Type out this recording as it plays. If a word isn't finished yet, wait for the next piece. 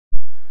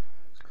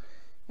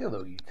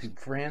Hello YouTube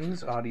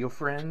friends, audio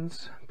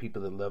friends,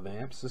 people that love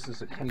amps. This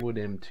is a Kenwood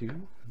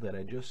M2 that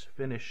I just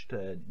finished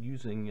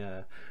using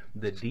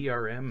the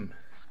DRM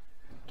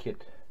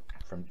kit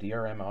from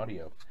DRM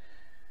Audio.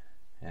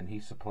 And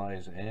he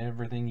supplies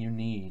everything you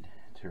need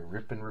to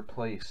rip and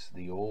replace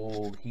the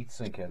old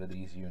heatsink out of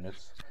these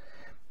units.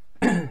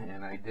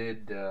 And I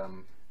did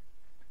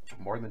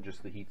more than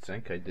just the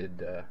heatsink. I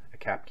did a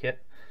cap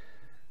kit.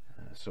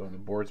 So the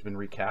board's been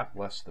recapped,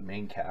 less the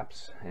main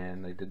caps,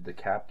 and I did the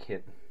cap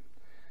kit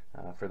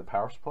for the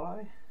power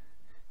supply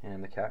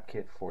and the cap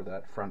kit for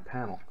that front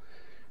panel.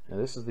 Now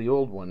this is the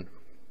old one.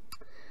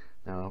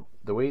 Now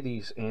the way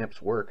these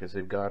amps work is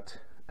they've got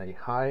a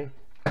high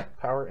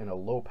power and a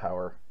low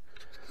power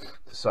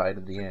side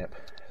of the amp.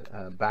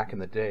 Back in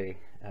the day,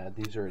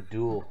 these are a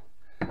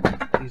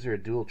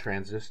dual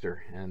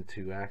transistor, and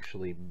to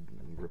actually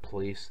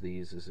replace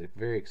these is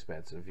very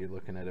expensive. You're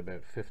looking at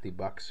about 50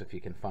 bucks if you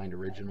can find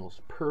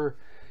originals per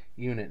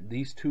unit.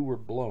 These two were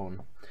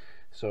blown.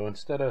 So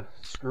instead of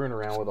screwing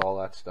around with all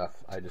that stuff,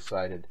 I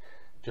decided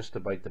just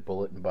to bite the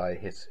bullet and buy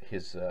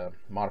his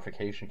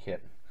modification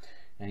kit.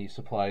 And he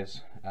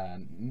supplies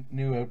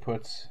new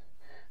outputs,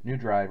 new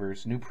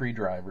drivers, new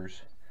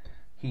pre-drivers,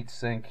 heat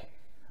sink,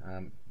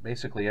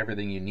 basically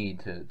everything you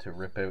need to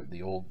rip out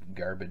the old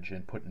garbage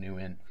and put new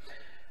in.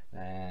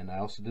 And I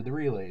also did the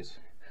relays.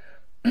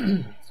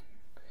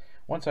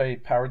 Once I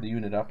powered the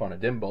unit up on a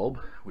dim bulb,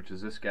 which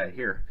is this guy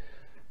here,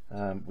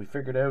 we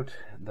figured out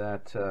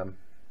that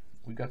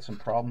we got some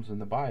problems in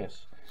the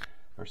bias,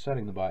 or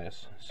setting the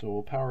bias. So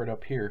we'll power it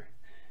up here,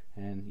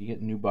 and you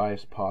get a new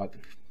bias pot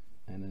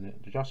and an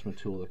adjustment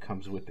tool that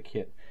comes with the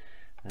kit.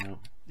 Now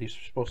these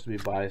are supposed to be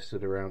biased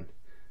at around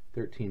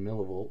 13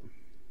 millivolt.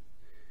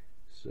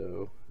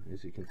 So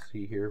as you can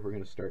see here, we're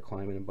going to start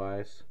climbing in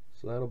bias.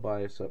 So that'll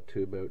bias up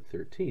to about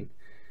 13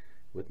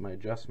 with my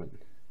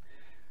adjustment.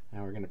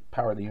 Now we're going to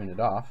power the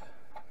unit off.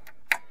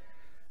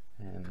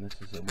 And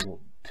this is a little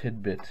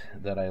tidbit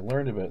that I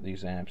learned about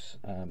these amps.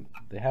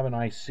 They have an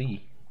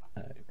IC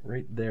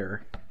right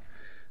there.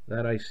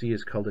 That IC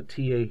is called a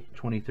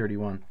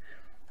TA2031,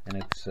 and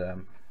it's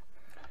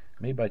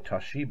made by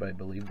Toshiba, I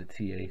believe. The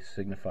TA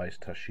signifies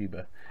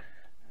Toshiba.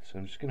 So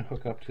I'm just going to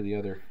hook up to the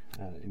other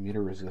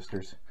emitter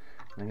resistors.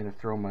 I'm going to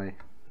throw my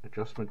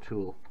adjustment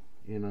tool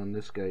in on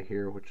this guy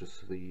here, which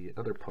is the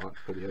other pot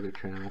for the other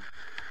channel.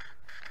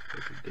 I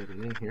can get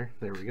it in here.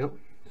 There we go.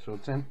 So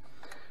it's in.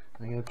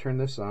 I'm going to turn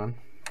this on.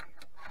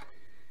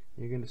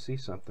 You're going to see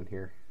something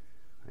here.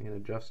 I'm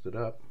going to adjust it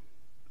up.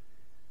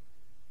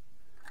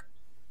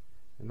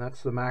 And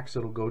that's the max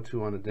it'll go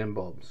to on a dim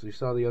bulb. So you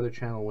saw the other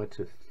channel went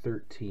to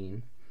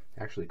 13.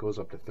 Actually, it goes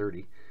up to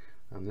 30.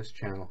 On this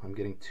channel, I'm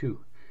getting 2.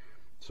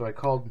 So I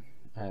called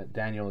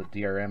Daniel at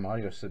DRM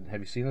Audio, said,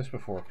 have you seen this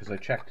before? Because I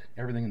checked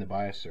everything in the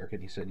bias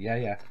circuit. He said,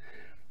 yeah.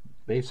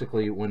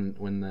 Basically,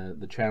 when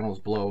the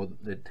channels blow,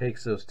 it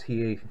takes those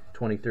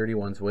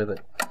TA2031s with it.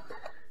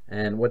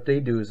 And what they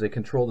do is they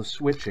control the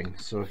switching.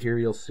 So here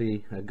you'll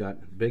see I've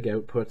got big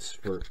outputs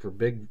for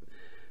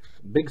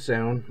big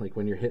sound, like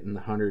when you're hitting the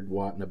 100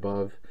 watt and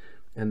above.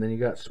 And then you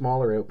got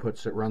smaller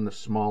outputs that run the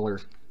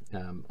smaller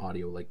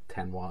audio, like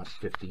 10 watt,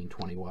 15,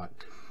 20 watt.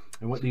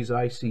 And what these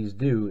ICs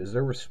do is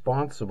they're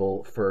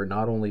responsible for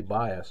not only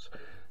bias,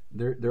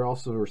 they're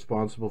also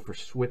responsible for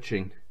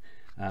switching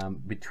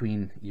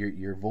between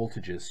your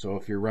voltages. So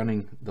if you're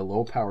running the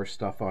low power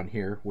stuff on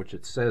here, which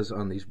it says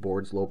on these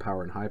boards, low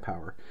power and high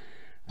power,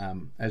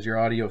 as your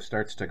audio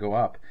starts to go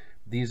up,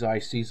 these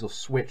ICs will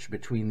switch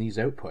between these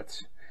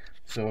outputs.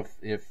 So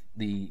if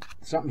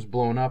something's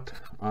blown up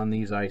on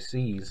these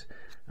ICs,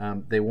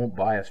 they won't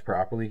bias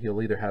properly.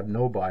 You'll either have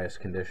no bias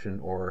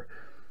condition, or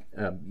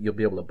you'll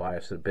be able to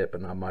bias it a bit,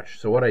 but not much.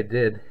 So what I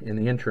did in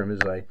the interim is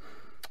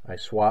I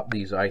swapped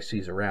these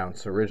ICs around.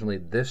 So originally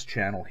this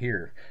channel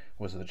here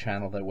was the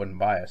channel that wouldn't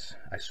bias.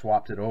 I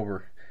swapped it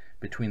over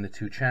between the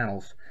two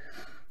channels,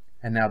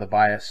 and now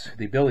the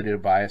ability to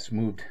bias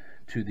moved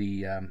to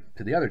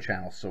the other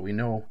channel. So we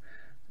know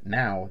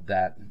now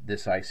that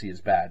this IC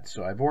is bad.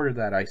 So I've ordered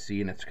that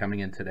IC and it's coming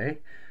in today.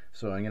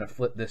 So I'm going to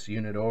flip this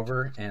unit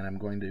over, and I'm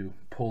going to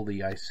pull the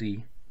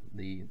IC,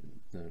 the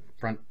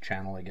front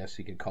channel, I guess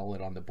you could call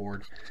it, on the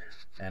board,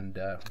 and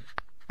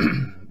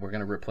we're going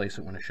to replace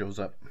it when it shows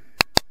up.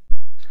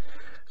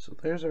 So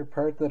there's our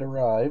part that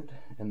arrived,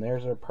 and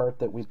there's our part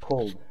that we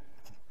pulled.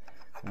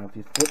 Now if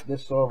you flip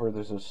this over,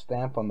 there's a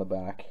stamp on the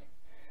back,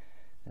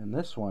 and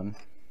this one,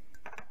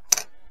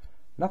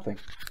 nothing.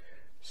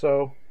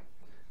 So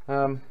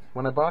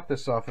when I bought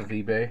this off of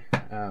eBay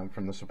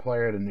from the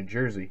supplier out of New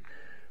Jersey,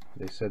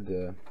 they said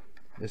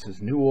this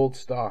is new old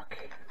stock.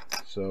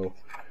 So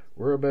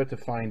we're about to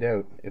find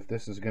out if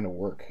this is going to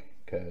work,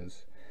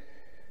 because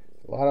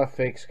a lot of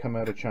fakes come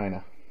out of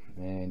China,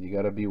 and you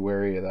got to be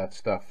wary of that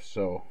stuff.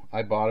 So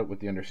I bought it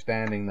with the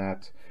understanding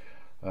that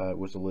it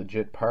was a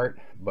legit part,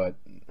 but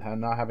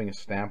not having a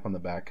stamp on the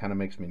back kind of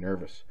makes me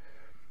nervous.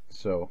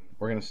 So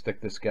we're going to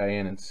stick this guy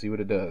in and see what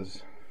it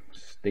does.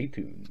 Stay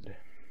tuned.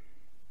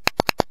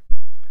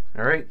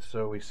 Alright,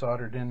 so we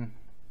soldered in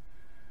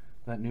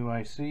that new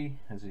IC.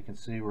 As you can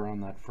see, we're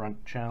on that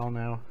front channel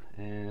now,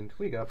 and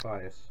we got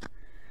bias.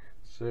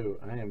 So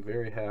I am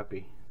very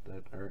happy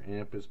that our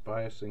amp is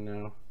biasing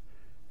now.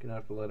 Gonna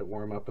have to let it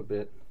warm up a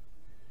bit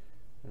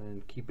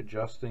and keep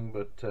adjusting,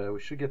 but we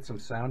should get some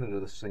sound into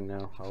this thing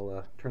now.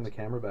 I'll turn the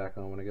camera back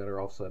on when I got her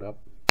all set up.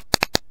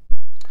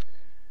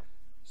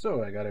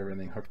 So I got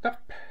everything hooked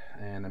up,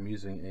 and I'm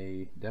using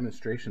a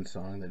demonstration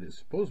song that is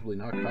supposedly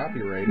not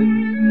copyrighted.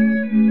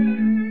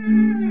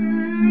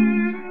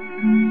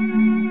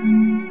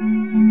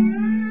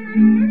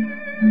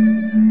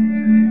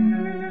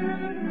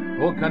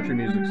 Old country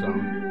music song.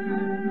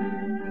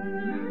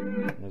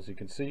 As you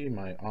can see,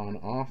 my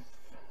on-off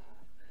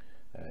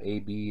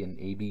AB and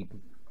AB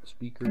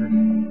speaker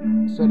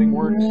setting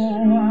works.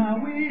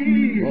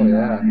 Oh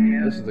yeah,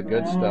 this is the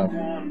good stuff.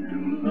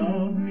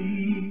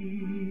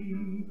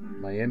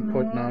 My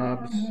input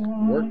knobs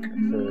work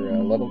for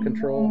level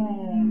control.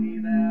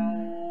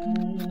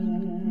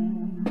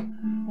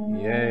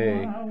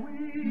 Yay.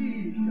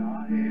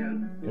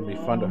 Gonna be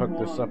fun to hook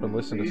this up and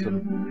listen to some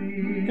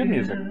good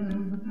music.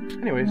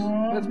 Anyways,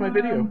 that's my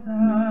video.